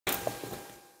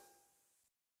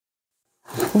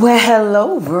Well,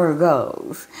 hello,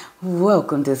 Virgos.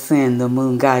 Welcome to Send the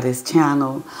Moon Goddess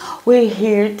channel. We're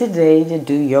here today to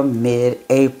do your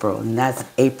mid-April, and that's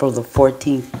April the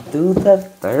 14th through the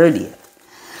 30th.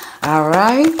 All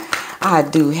right? I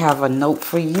do have a note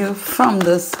for you from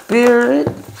the Spirit,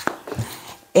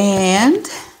 and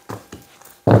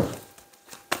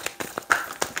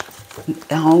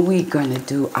now we're going to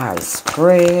do our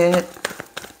spread.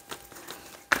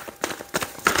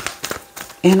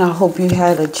 And I hope you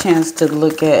had a chance to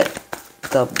look at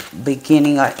the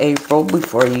beginning of April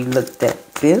before you looked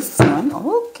at this one.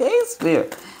 Okay,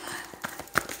 Spirit.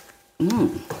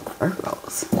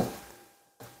 Virgos.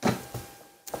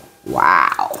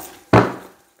 Wow.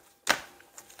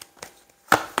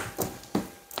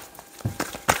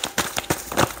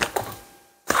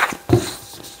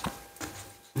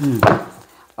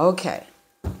 Okay.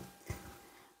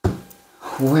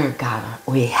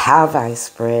 We have our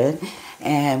spread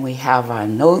and we have our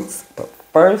notes, but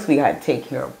first we got to take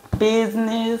care of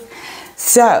business.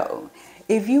 So,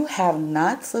 if you have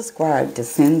not subscribed to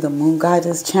Send the Moon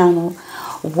Goddess channel,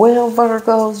 well,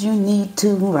 Virgos, you need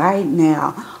to right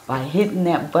now. By hitting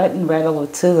that button right over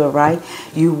to the right,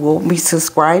 you will be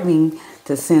subscribing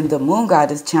to Send the Moon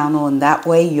Goddess channel, and that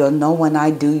way you'll know when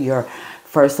I do your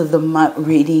first of the month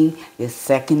reading, your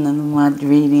second of the month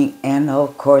reading, and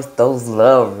of course those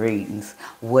love readings,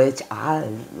 which I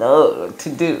love to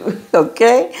do.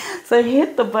 Okay? So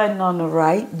hit the button on the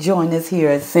right. Join us here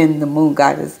at Send the Moon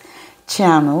Goddess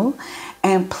channel.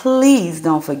 And please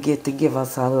don't forget to give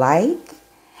us a like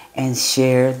and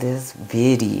share this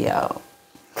video.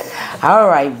 All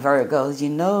right, Virgos, you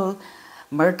know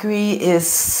Mercury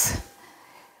is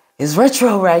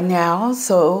retro right now,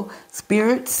 so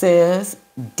Spirit says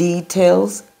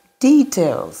details.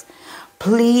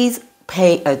 Please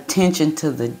pay attention to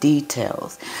the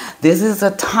details. This is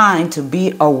a time to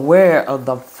be aware of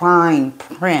the fine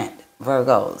print,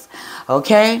 Virgos.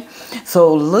 Okay?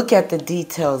 So look at the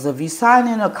details. If you sign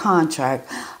in a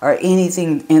contract or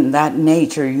anything in that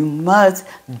nature, you must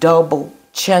double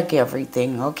check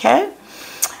everything, okay?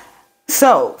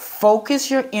 So,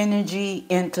 focus your energy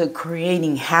into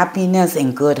creating happiness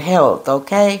and good health,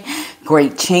 okay?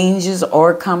 Great changes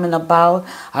are coming about,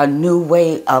 a new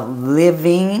way of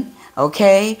living,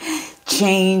 okay?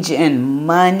 Change in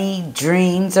money,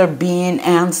 dreams are being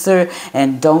answered,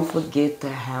 and don't forget to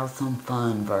have some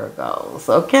fun, Virgos,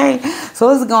 okay? So,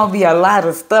 it's going to be a lot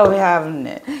of stuff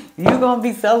happening. You're going to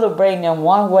be celebrating in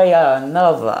one way or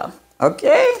another,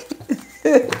 okay?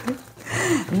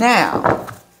 Now,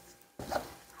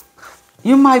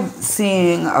 you might be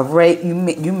seeing a raise. You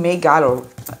may gotten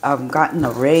a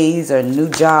raise or a new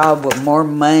job with more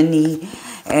money,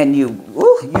 and you're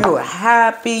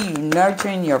happy. You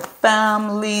nurturing your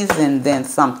families, and then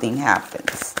something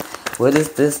happens. What is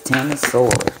this Ten of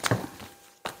Swords?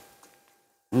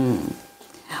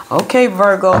 Okay,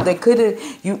 Virgo. They could have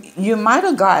you might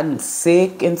have gotten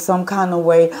sick in some kind of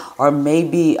way, or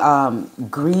maybe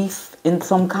grief in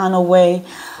some kind of way.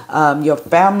 Your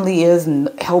family is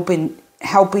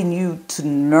helping you to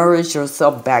nourish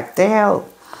yourself back to health,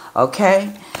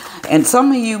 okay? And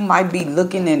some of you might be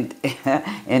looking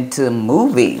into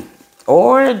moving,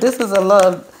 or this is a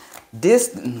love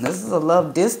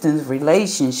distance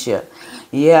relationship.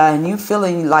 Yeah, and you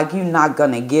feeling like you're not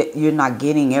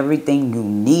getting everything you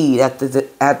need at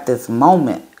this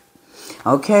moment,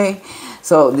 okay?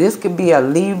 So this could be a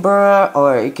Libra,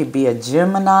 or it could be a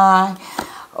Gemini,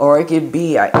 or it could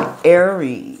be an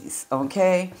Aries,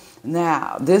 okay?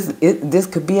 Now, this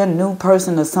could be a new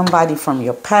person or somebody from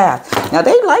your past. Now,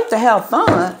 they like to have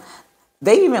fun.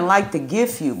 They even like to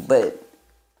gift you, but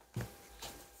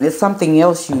there's something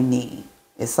else you need.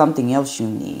 It's something else you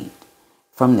need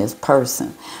from this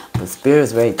person. But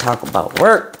Spirit's ready to talk about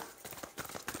work.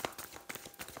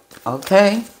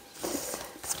 Okay?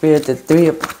 Spirit, the Three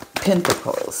of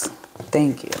Pentacles.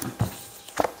 Thank you.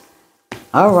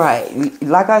 All right,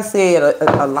 like I said,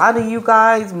 a lot of you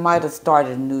guys might have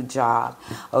started a new job,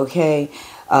 okay?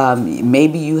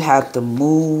 Maybe you have to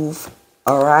move,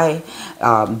 all right?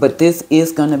 But this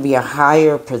is going to be a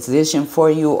higher position for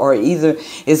you, or either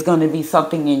it's going to be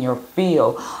something in your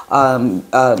field,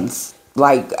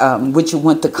 like what you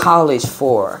went to college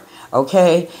for,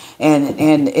 okay? And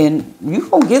you're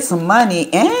going to get some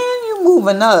money, and you're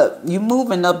moving up. You're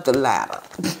moving up the ladder.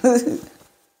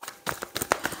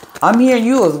 I'm hearing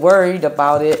you was worried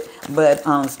about it, but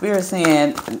Spirit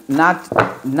saying not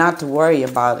to worry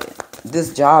about it.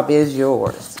 This job is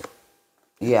yours.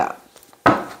 Yeah,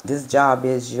 this job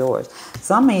is yours.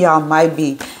 Some of y'all might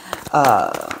be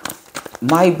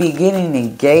getting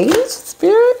engaged,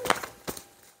 Spirit.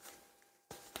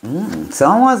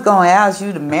 Someone's going to ask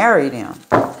you to marry them.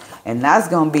 And that's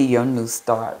going to be your new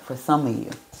start for some of you.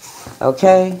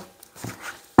 Okay?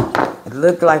 It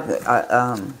looked like it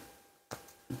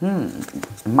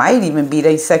might even be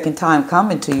their second time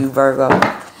coming to you, Virgo.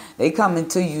 They coming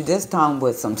to you this time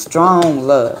with some strong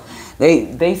love.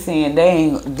 They saying they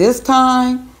ain't this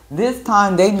time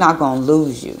they not gonna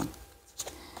lose you.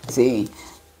 See,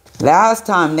 last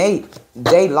time they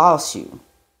lost you.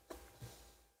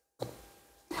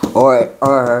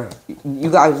 Or you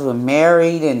guys were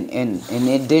married and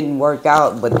it didn't work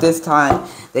out, but this time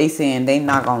they saying they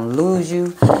not gonna lose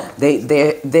you.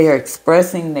 They're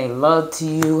expressing their love to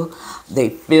you, their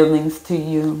feelings to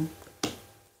you.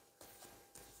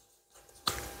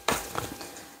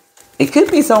 It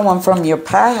could be someone from your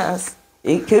past.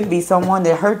 It could be someone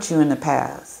that hurt you in the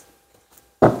past.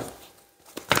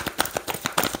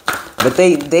 But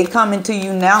they coming to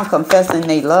you now confessing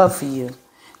their love for you.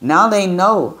 Now they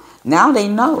know. Now they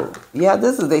know. Yeah,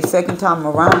 this is their second time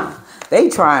around. They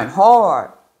trying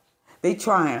hard. They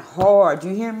trying hard.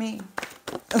 You hear me?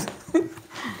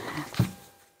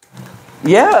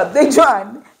 Yeah, they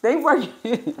trying. They working.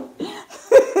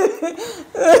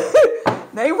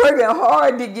 They working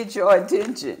hard to get your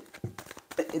attention.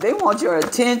 They want your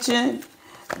attention.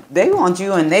 They want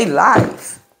you in their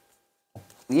life.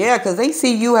 Yeah, because they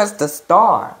see you as the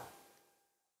star.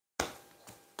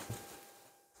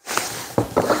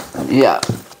 Yeah.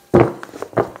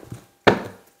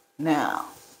 Now,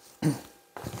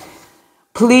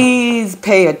 please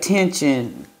pay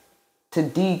attention to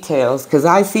details, because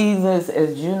I see this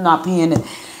as you not paying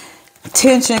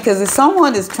attention, because if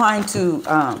someone is trying to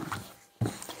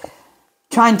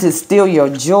steal your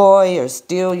joy or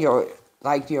steal your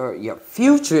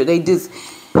future,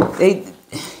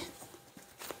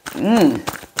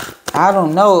 I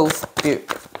don't know.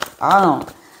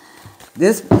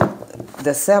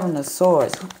 The Seven of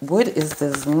Swords. What is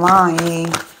this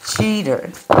lying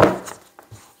cheater?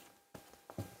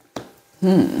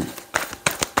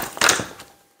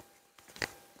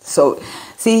 So,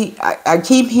 see, I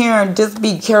keep hearing just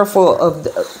be careful of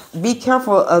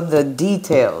the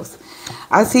details.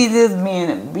 I see this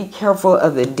being be careful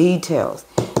of the details.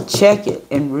 Check it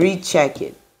and recheck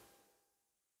it.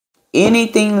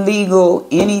 Anything legal,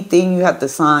 anything you have to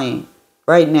sign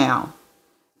right now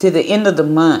to the end of the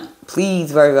month.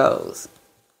 Please, Virgos.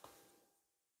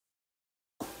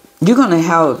 You're going to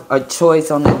have a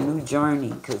choice on a new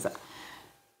journey, because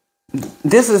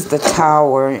this is the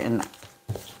Tower. And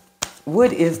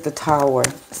what is the Tower,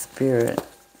 Spirit?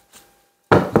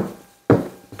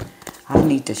 I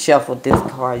need to shuffle this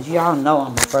card. Y'all know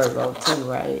I'm a Virgo too,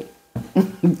 right?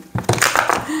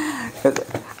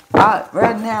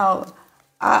 Right now,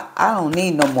 I don't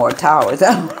need no more towers.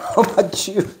 I don't know about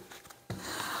you.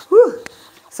 Whew.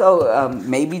 So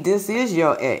maybe this is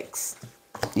your ex.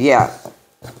 Yeah.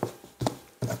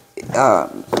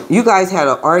 You guys had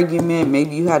an argument.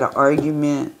 Maybe you had an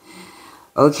argument.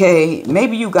 Okay.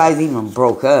 Maybe you guys even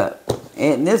broke up.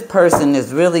 And this person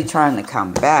is really trying to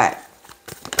come back.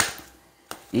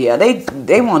 Yeah,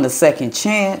 they want a second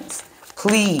chance.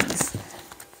 Please.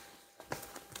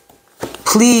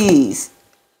 Please.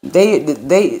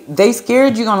 They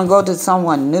scared you're going to go to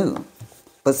someone new.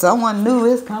 But someone new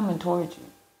is coming towards you.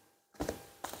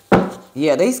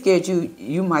 Yeah, they scared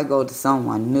you might go to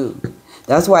someone new.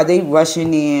 That's why they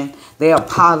rushing in. They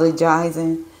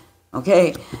apologizing.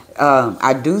 Okay?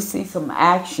 I do see some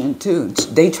action too.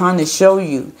 They trying to show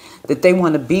you that they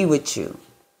want to be with you.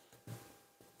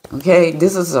 Okay?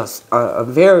 This is a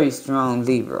very strong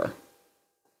Libra.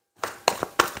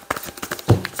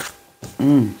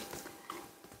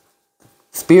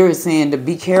 Spirit saying to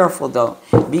be careful though.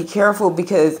 Be careful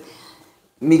because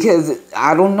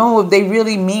I don't know if they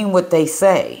really mean what they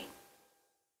say.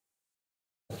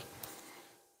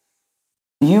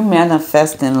 You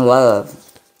manifesting love,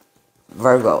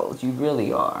 Virgos. You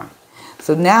really are.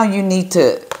 So now you need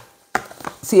to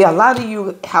see, a lot of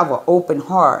you have an open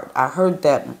heart. I heard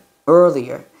that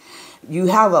earlier. You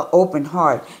have an open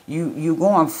heart. You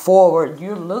going forward.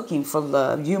 You're looking for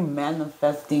love. You're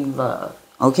manifesting love.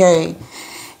 Okay?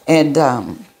 And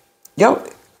your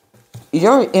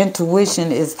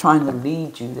intuition is trying to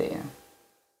lead you there.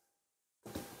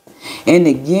 And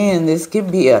again, this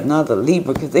could be another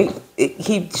Libra, because it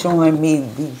keeps showing me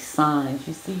these signs,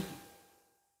 you see.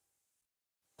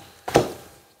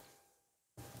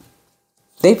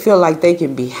 They feel like they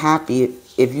can be happy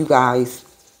if you guys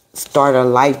start a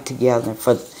life together,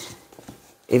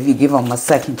 if you give them a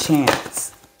second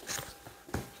chance.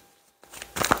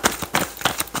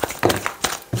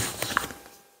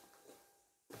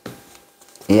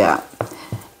 Yeah.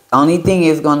 Only thing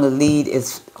it's going to lead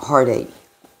is heartache.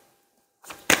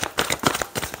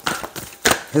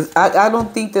 'Cause I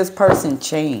don't think this person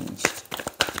changed.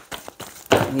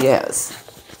 Yes.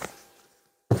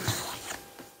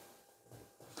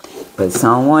 But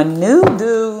someone new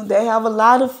do. They have a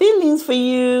lot of feelings for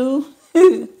you.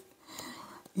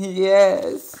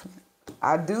 Yes.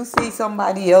 I do see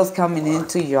somebody else coming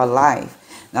into your life.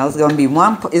 Now it's going to be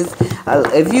one,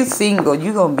 if you're single,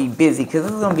 you're going to be busy because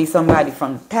it's going to be somebody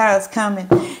from the past coming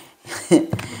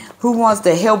who wants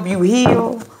to help you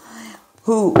heal,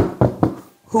 who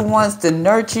wants to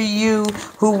nurture you,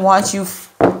 who wants you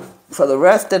for the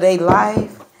rest of their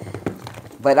life.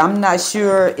 But I'm not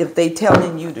sure if they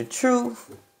telling you the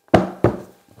truth.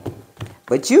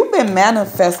 But you've been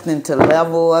manifesting to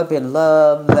level up in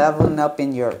love, leveling up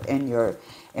in your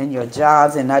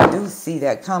jobs, and I do see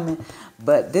that coming.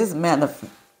 But this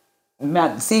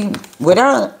see,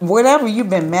 whatever you've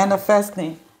been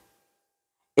manifesting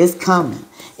is coming.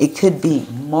 It could be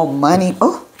more money.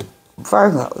 Oh,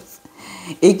 Virgos.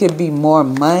 It could be more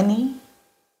money,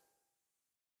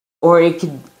 or it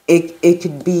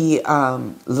could be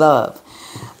love.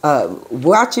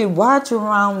 Watch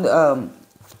around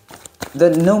the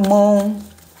new moon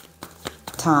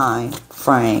time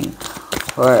frame,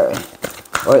 or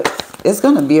it's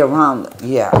gonna be around,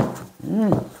 yeah.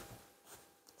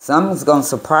 Something's gonna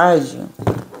surprise you.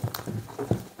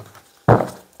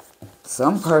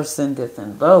 Some person that's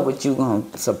in love with you gonna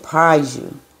surprise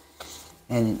you,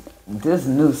 and this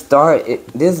new start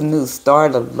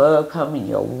of love coming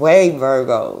your way,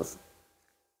 Virgos.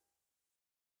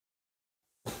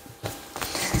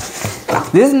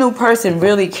 This new person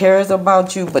really cares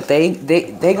about you, but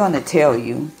they're gonna tell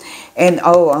you. And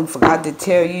oh, I forgot to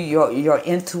tell you, your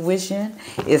intuition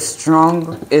is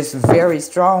strong. It's very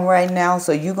strong right now.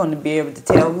 So you're gonna be able to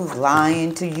tell who's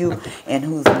lying to you and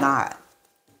who's not.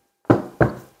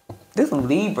 This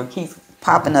Libra keeps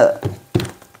popping up.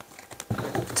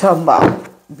 Talking about,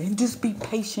 man, just be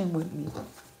patient with me.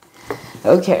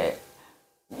 Okay,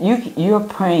 you're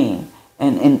praying.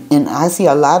 And I see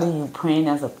a lot of you praying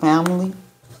as a family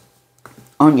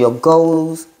on your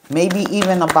goals, maybe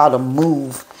even about a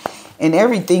move, and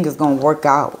everything is gonna work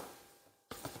out.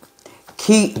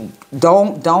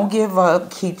 Don't give up.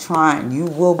 Keep trying. You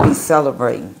will be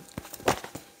celebrating.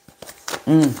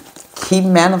 Keep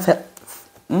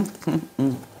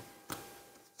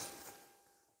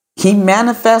Keep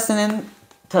manifesting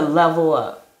to level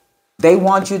up. They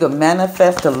want you to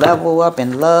manifest to level up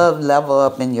in love, level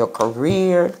up in your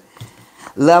career,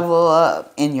 level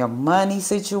up in your money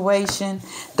situation.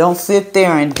 Don't sit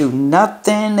there and do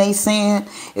nothing, they saying.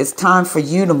 It's time for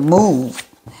you to move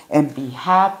and be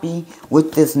happy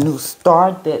with this new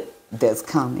start that's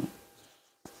coming.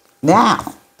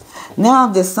 Now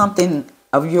there's something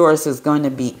of yours is going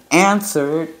to be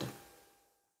answered.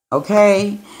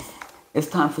 Okay? It's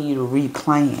time for you to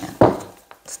replan.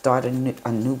 Start a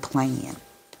new plan.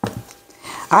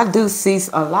 I do see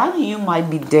a lot of you might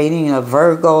be dating a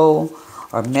Virgo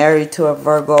or married to a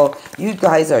Virgo. You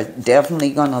guys are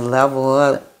definitely going to level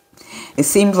up. It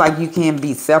seems like you can't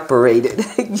be separated.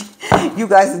 You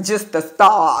guys are just a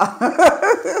star.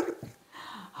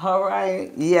 All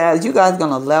right. Yeah, you guys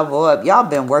going to level up. Y'all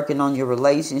been working on your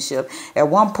relationship. At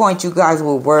one point, you guys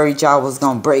were worried y'all was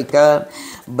going to break up.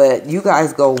 But you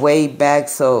guys go way back.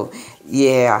 So,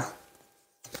 yeah.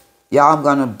 Y'all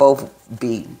going to both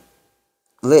be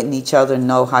letting each other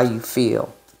know how you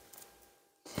feel.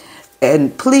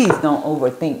 And please don't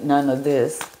overthink none of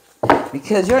this.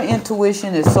 Because your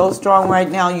intuition is so strong right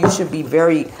now, you should be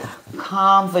very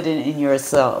confident in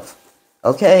yourself.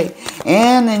 Okay?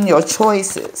 And in your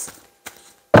choices.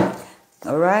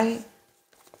 All right?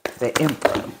 The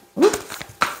Emperor.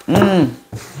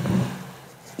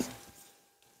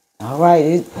 All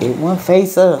right. It went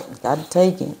face up. Got to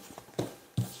take it.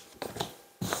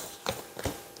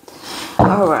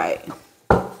 All right.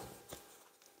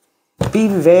 Be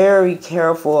very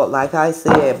careful, like I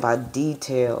said, about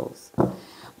details,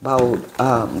 about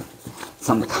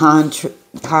some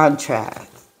contracts.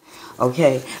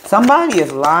 Okay, somebody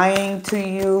is lying to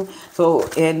you, so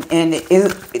and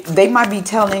they might be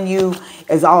telling you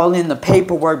it's all in the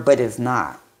paperwork, but it's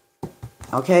not.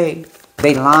 Okay,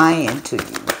 they lying to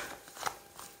you.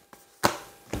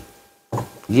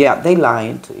 Yeah, they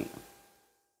lying to you.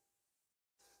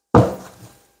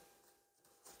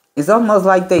 It's almost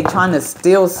like they trying to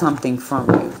steal something from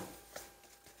you.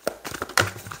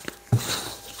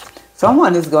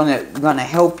 Someone is gonna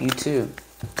help you too.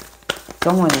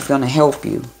 Someone is gonna help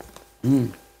you.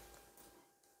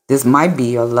 This might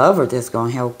be your lover that's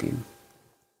gonna help you.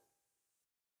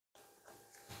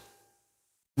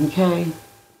 Okay.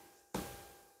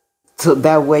 So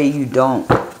that way you don't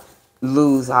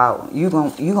lose out. You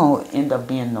gonna end up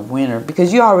being the winner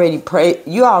because you already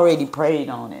prayed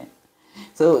on it.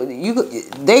 So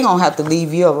they gonna have to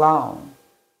leave you alone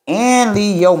and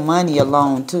leave your money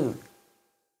alone too.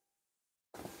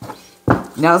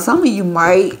 Now some of you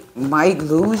might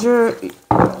lose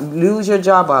your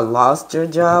job or lost your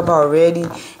job already,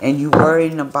 and you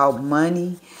worrying about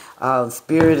money.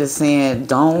 Spirit is saying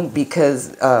don't,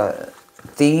 because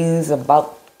things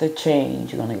about to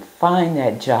change. You're gonna find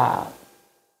that job.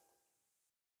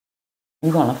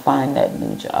 You're gonna find that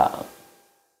new job,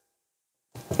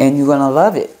 and you're gonna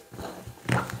love it.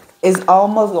 It's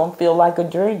almost gonna feel like a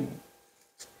dream.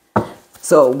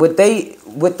 So what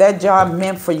that job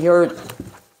meant for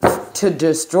to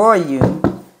destroy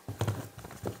you,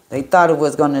 they thought it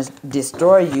was gonna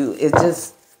destroy you. It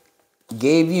just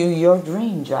gave you your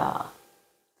dream job.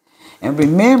 And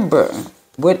remember,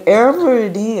 whatever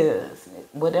it is,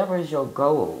 whatever is your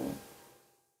goal,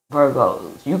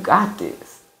 Virgos, you got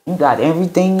this. You got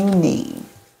everything you need.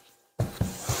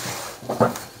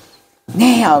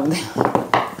 Now,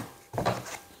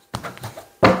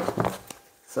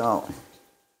 so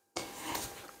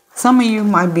some of you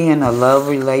might be in a love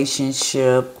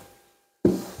relationship,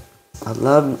 a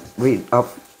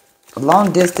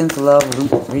long distance love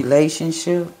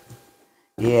relationship.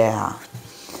 Yeah.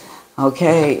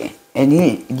 Okay. And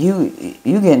you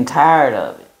getting tired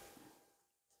of it.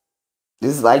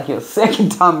 This is like your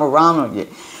second time around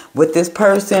with this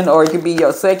person, or it could be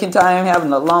your second time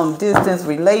having a long distance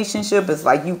relationship. It's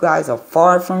like you guys are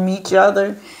far from each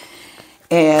other.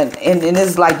 And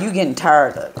it's like you getting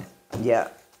tired of it. Yeah.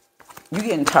 You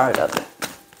getting tired of it.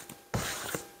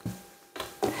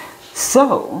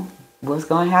 So, what's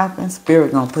going to happen?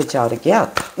 Spirit going to put y'all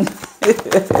together.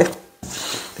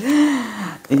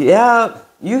 Yeah.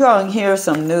 You're going to hear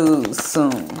some news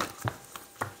soon.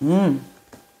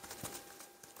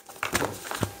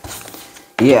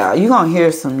 Yeah, you're going to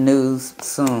hear some news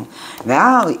soon.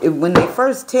 Now, when they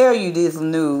first tell you this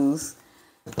news,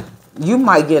 you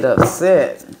might get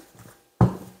upset.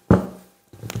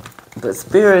 But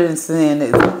Spirit is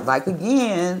saying, like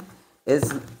again,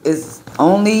 it's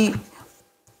only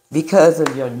because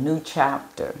of your new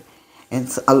chapter. And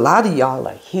so a lot of y'all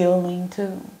are healing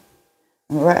too.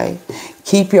 Right?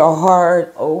 Keep your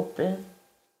heart open.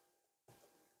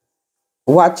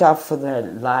 Watch out for the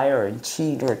liar and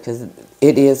cheater, because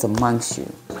it is amongst you.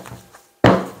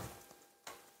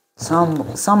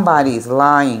 Somebody's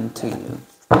lying to you.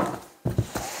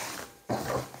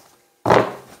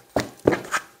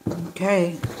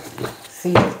 Okay.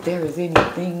 See if there is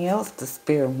anything else the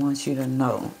Spirit wants you to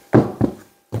know.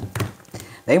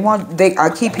 I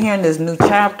keep hearing this new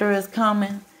chapter is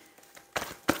coming.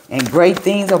 And great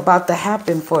things are about to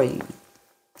happen for you.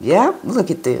 Yeah,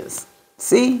 look at this.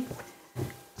 See?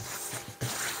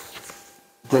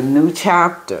 The new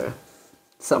chapter.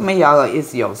 Some of y'all,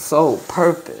 it's your soul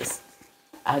purpose.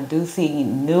 I do see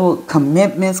new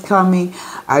commitments coming.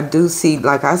 I do see,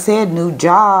 like I said, new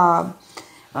job.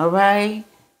 All right?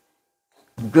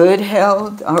 Good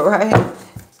health. All right?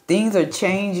 Things are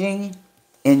changing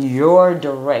in your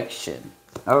direction.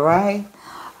 All right?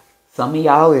 Some of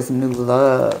y'all is new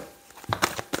love.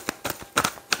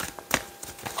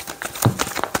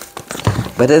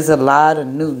 But there's a lot of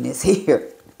newness here.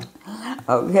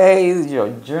 Okay, it's your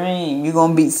dream. You're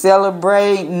going to be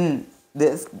celebrating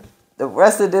the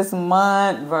rest of this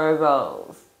month,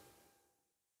 Virgos.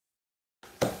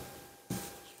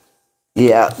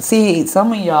 Yeah, see,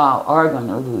 some of y'all are going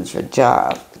to lose your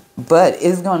job. But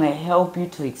it's going to help you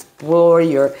to explore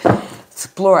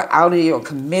out of your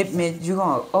commitment. You're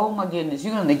going to, oh my goodness,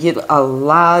 you're going to get a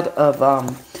lot of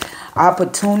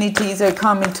opportunities that are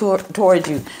coming towards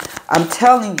you. I'm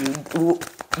telling you,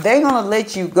 they're going to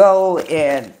let you go,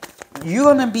 and you're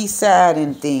going to be sad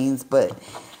in things, but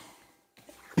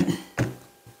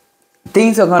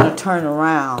things are going to turn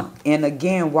around. And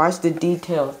again, watch the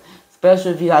details,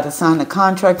 especially if you got to sign a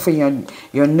contract for your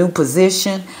new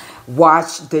position.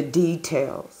 Watch the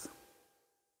details.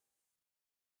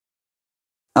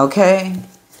 Okay?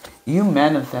 You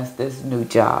manifest this new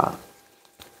job.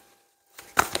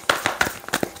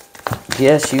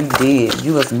 Yes, you did.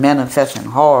 You was manifesting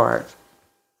hard.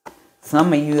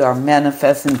 Some of you are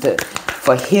manifesting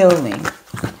for healing.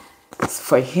 It's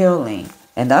for healing.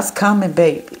 And that's coming,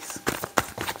 babies.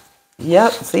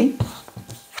 Yep, see?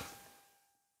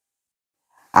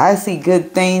 I see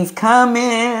good things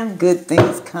coming. Good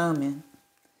things coming.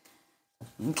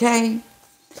 Okay?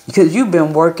 Because you've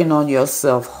been working on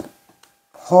yourself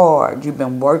hard. You've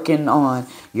been working on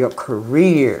your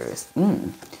careers.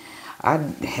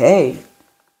 Hey.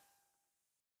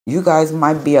 You guys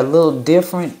might be a little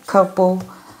different couple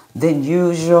than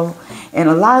usual. And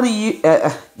a lot of you,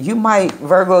 you might,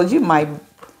 Virgos, you might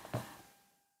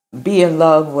be in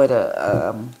love with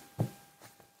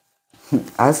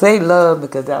I say love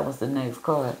because that was the next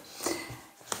card,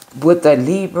 with a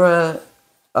Libra,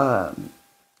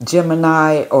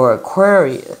 Gemini, or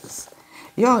Aquarius.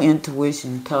 Your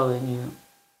intuition telling you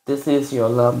this is your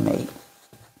love mate.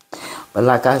 But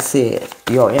like I said,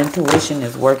 your intuition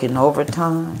is working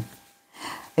overtime.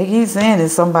 They keep saying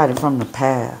it's somebody from the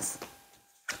past.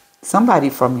 Somebody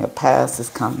from your past is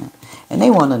coming. And they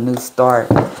want a new start.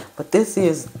 But this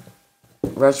is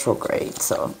retrograde.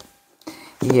 So,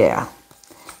 yeah.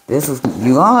 This is,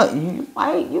 you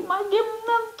might give them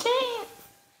another chance.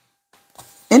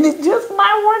 And it just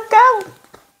might work out.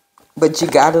 But you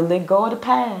got to let go of the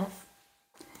past.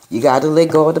 You got to let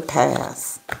go of the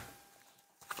past.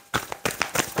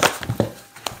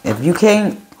 If you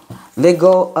can't let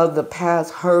go of the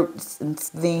past hurts and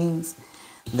things,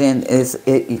 then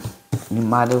you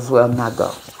might as well not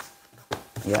go.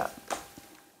 Yeah.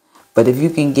 But if you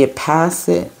can get past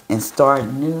it and start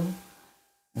new,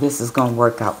 this is going to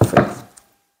work out for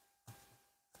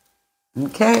you.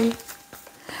 Okay?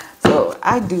 So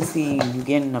I do see you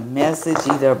getting a message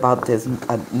either about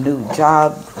a new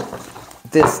job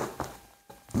this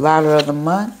latter of the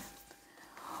month,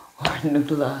 or new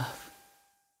love.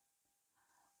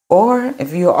 Or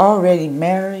if you're already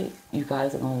married, you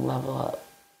guys are going to level up.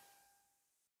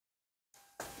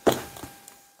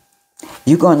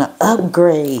 You're going to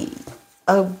upgrade.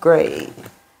 Upgrade.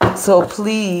 So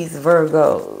please,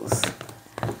 Virgos,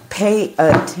 pay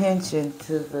attention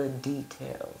to the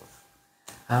details.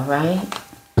 All right?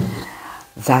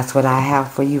 That's what I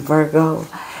have for you, Virgo.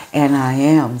 And I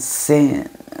am Sin,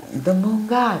 the moon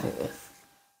goddess.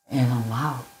 And I'm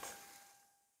out.